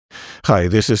Hi,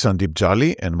 this is Sandeep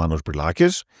Jolly and Manos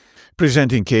Brilakis,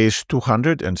 presenting case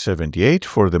 278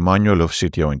 for the Manual of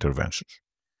CTO Interventions.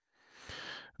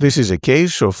 This is a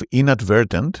case of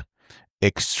inadvertent,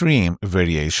 extreme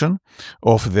variation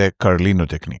of the Carlino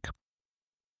technique.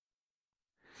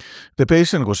 The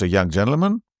patient was a young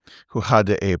gentleman who had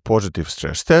a positive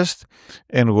stress test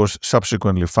and was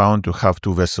subsequently found to have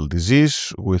two-vessel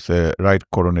disease with a right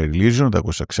coronary lesion that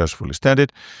was successfully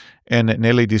stented and an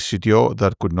LAD CTO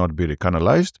that could not be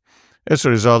recanalized. As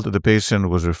a result, the patient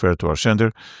was referred to our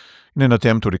center in an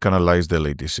attempt to recanalize the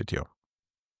LAD CTO.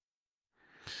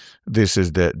 This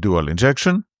is the dual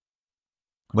injection.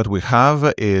 What we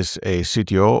have is a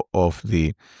CTO of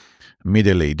the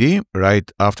mid-LAD right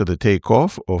after the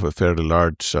takeoff of a fairly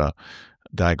large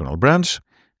diagonal branch.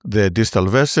 The distal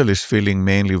vessel is filling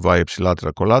mainly via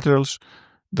ipsilateral collaterals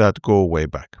that go way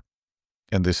back.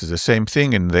 And this is the same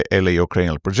thing in the LAO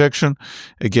cranial projection.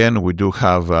 Again, we do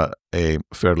have a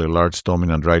fairly large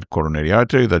dominant right coronary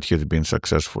artery that has been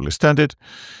successfully stented.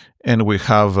 And we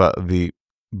have the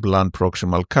blunt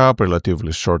proximal cap,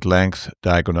 relatively short length,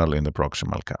 diagonal in the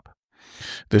proximal cap.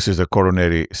 This is the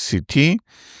coronary CT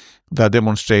that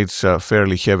demonstrates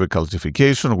fairly heavy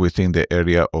calcification within the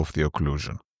area of the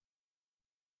occlusion.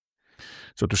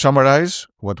 So to summarize,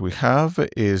 what we have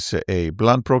is a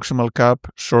blunt proximal cap,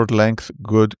 short length,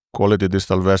 good quality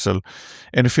distal vessel,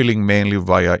 and filling mainly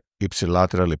via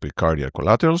ipsilateral epicardial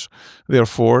collaterals.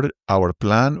 Therefore, our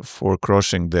plan for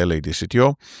crossing the LAD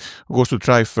CTO was to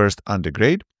try first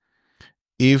Antegrade.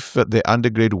 If the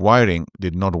Antegrade wiring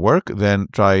did not work, then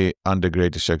try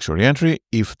Antegrade dissection reentry.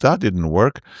 If that didn't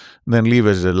work, then leave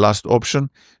as the last option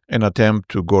and attempt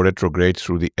to go retrograde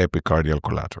through the epicardial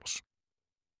collaterals.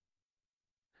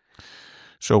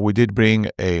 So we did bring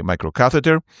a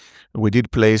microcatheter. We did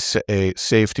place a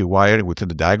safety wire within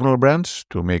the diagonal branch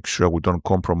to make sure we don't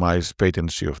compromise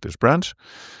patency of this branch.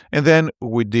 And then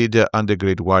we did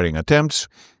Antegrade wiring attempts.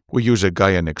 We use a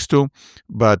Gaia Next 2,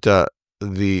 but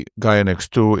the Gaia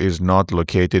Next 2 is not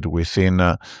located within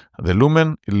the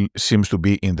lumen. It seems to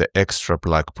be in the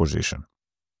extraplaque position.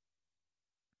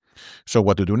 So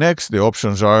what to do next? The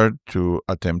options are to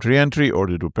attempt reentry or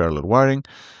to do parallel wiring.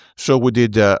 So we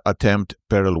did attempt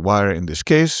parallel wire in this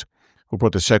case. We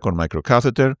brought a second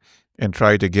microcatheter and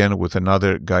tried again with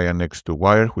another Gaia Next 2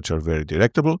 wire, which are very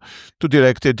directable, to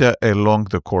direct it along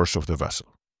the course of the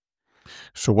vessel.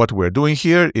 So what we're doing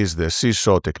here is the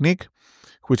seesaw technique,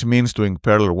 which means doing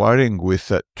parallel wiring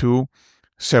with two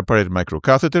separate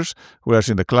microcatheters, whereas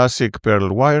in the classic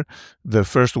parallel wire, the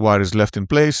first wire is left in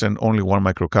place and only one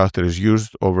microcatheter is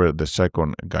used over the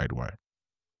second guide wire.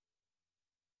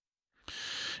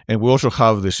 And we also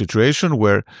have the situation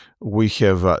where we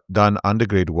have done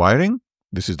Antegrade wiring.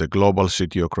 This is the global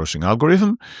CTO crossing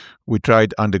algorithm. We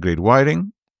tried Antegrade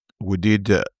wiring. We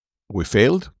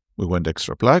failed. We went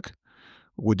extraplaque.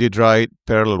 We did try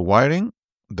parallel wiring.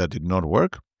 That did not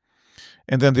work.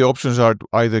 And then the options are to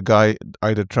either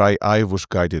try IVUS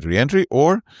guided reentry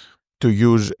or to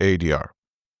use ADR.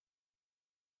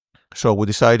 So we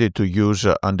decided to use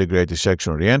Antegrade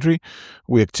dissection reentry.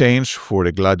 We exchanged for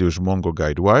a Gladius Mongo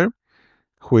guide wire,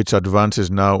 which advances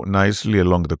now nicely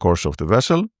along the course of the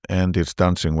vessel, and it's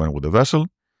dancing well with the vessel.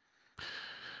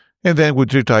 And then we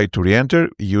tried to reenter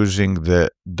using the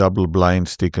double-blind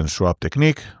stick and swap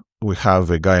technique. We have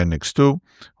a Gaia Next 2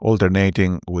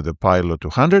 alternating with a Pilot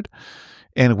 200,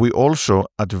 and we also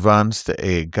advanced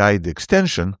a guide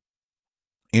extension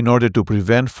in order to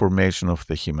prevent formation of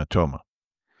the hematoma.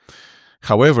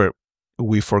 However,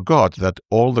 we forgot that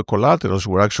all the collaterals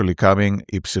were actually coming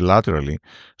ipsilaterally,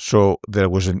 so there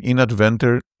was an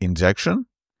inadvertent injection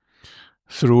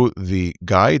through the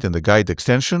guide and the guide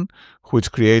extension,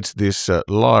 which creates this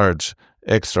large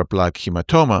extraplaque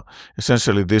hematoma.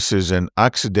 Essentially, this is an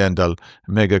accidental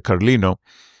mega Carlino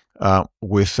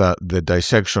with the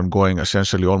dissection going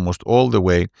essentially almost all the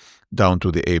way down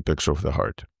to the apex of the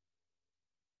heart.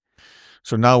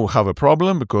 So now we have a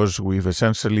problem because we've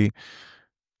essentially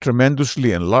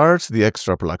tremendously enlarged the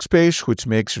extraplaque space, which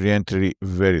makes reentry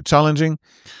very challenging.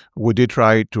 We did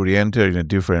try to reenter in a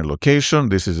different location.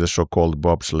 This is the so-called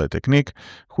bobsled technique,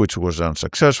 which was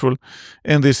unsuccessful.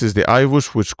 And this is the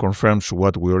IVUS, which confirms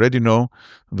what we already know.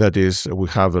 That is, we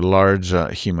have a large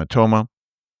hematoma.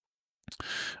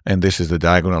 And this is the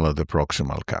diagonal of the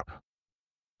proximal cap.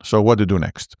 So what to do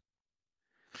next?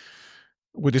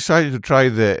 We decided to try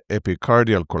the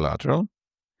epicardial collateral.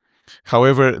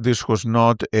 However, this was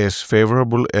not as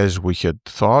favorable as we had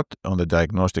thought on the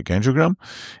diagnostic angiogram,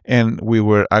 and we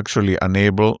were actually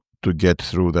unable to get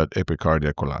through that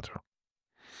epicardial collateral.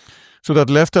 So that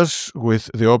left us with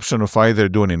the option of either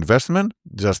do an investment,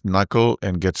 just knuckle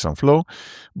and get some flow,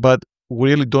 but we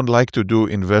really don't like to do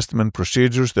investment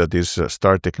procedures, that is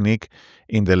star technique,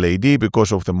 in the LAD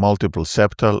because of the multiple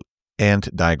septal and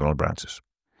diagonal branches.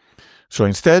 So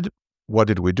instead, what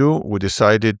did we do? We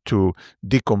decided to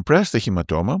decompress the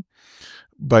hematoma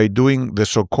by doing the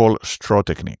so-called straw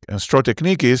technique. And straw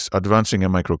technique is advancing a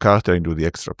microcatheter into the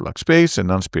extraplaque space and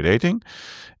aspirating.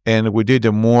 And we did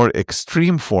a more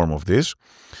extreme form of this,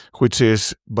 which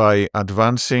is by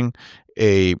advancing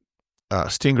a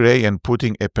Stingray and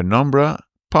putting a Penumbra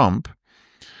pump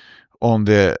on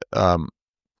the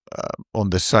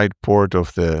side port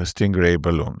of the Stingray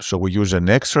balloon. So we use an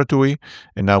extra TUI,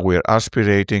 and now we're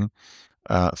aspirating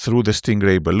through the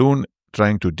Stingray balloon,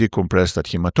 trying to decompress that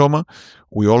hematoma.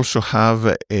 We also have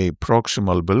a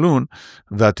proximal balloon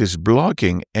that is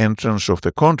blocking entrance of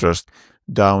the contrast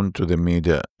down to the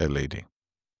mid-LAD.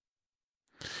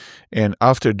 And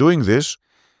after doing this,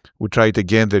 we tried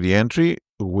again the reentry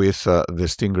with the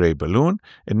Stingray balloon,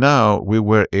 and now we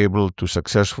were able to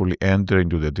successfully enter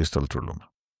into the distal true lumen.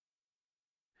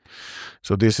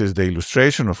 So this is the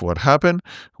illustration of what happened.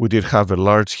 We did have a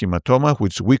large hematoma,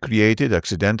 which we created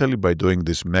accidentally by doing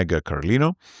this mega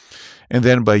Carlino. And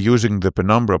then by using the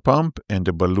Penumbra pump and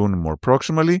the balloon more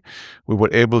proximally, we were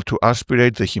able to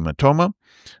aspirate the hematoma,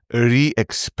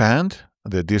 re-expand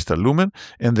the distal lumen,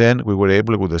 and then we were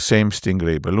able, with the same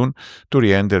Stingray balloon, to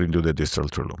re-enter into the distal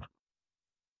true lumen.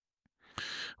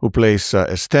 We place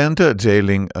a stent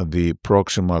jailing the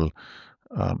proximal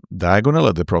diagonal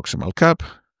at the proximal cap,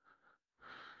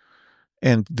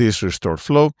 and this restored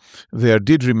flow. There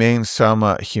did remain some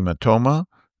hematoma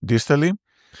distally.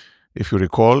 If you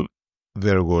recall,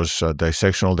 there was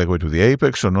dissection all the way to the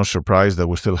apex, so no surprise that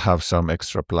we still have some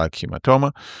extraplaque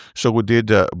hematoma. So we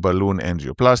did balloon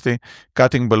angioplasty.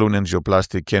 Cutting balloon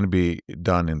angioplasty can be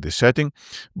done in this setting,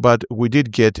 but we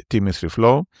did get T3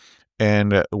 flow,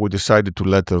 and we decided to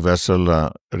let the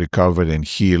vessel recover and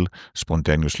heal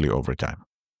spontaneously over time.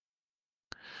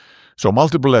 So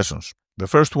multiple lessons. The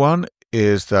first one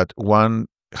is that one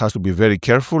has to be very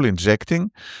careful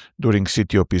injecting during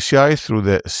CTO PCI through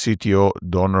the CTO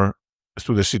donor,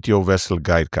 through the CTO vessel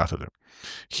guide catheter.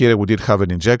 Here we did have an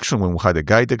injection when we had a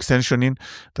guide extension in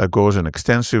that goes an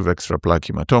extensive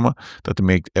extraplaque hematoma that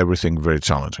made everything very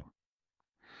challenging.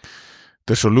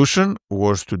 The solution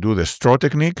was to do the straw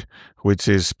technique, which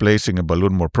is placing a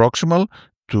balloon more proximal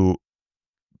to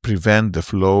prevent the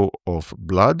flow of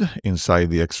blood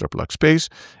inside the extraplaque space,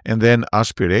 and then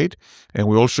aspirate. And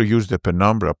we also use the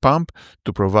Penumbra pump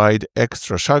to provide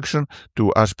extra suction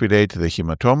to aspirate the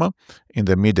hematoma in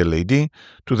the mid-LAD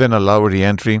to then allow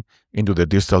re-entry into the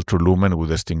distal true lumen with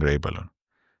the Stingray balloon.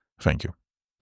 Thank you.